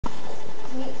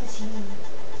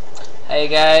Hey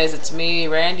guys, it's me,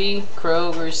 Randy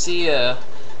Crow Garcia.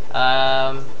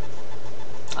 I'm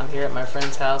here at my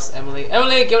friend's house, Emily.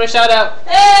 Emily, give it a shout out.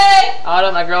 Hey!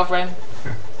 Autumn, my girlfriend.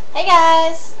 Hey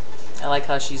guys! I like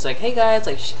how she's like, hey guys,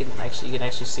 like you can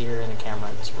actually see her in the camera.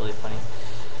 It's really funny.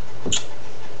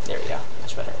 There we go,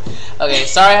 much better. Okay,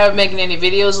 sorry I haven't been making any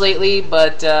videos lately,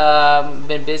 but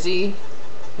been busy,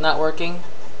 not working.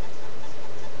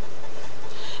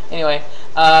 Anyway,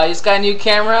 I just got a new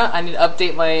camera. I need to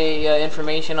update my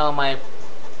information on my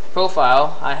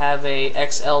profile. I have a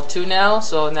XL2 now,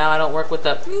 so now I don't work with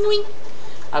the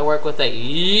I work with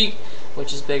the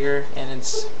which is bigger and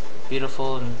it's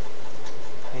beautiful and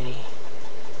pretty.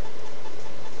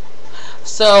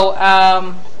 So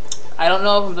I don't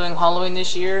know if I'm doing Halloween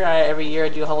this year. Every year I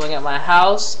do Halloween at my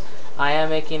house. I am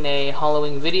making a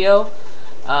Halloween video.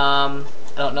 I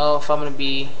don't know if I'm going to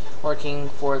be working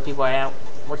for the people I am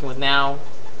working with now.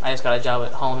 I just got a job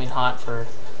at Halloween Haunt for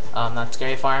Not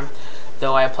Scary Farm,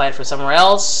 though I applied for somewhere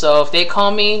else. So if they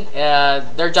call me,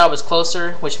 their job is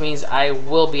closer, which means I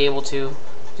will be able to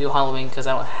do Halloween because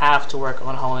I don't have to work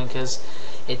on Halloween because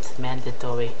it's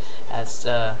mandatory as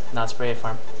Not Scary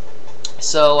Farm.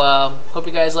 So hope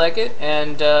you guys like it,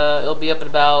 and it'll be up in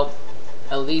about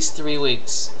at least 3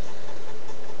 weeks.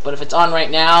 But if it's on right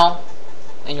now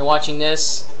and you're watching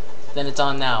this, then it's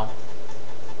on now.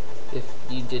 If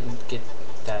you didn't get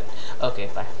that. Okay,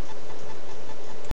 bye.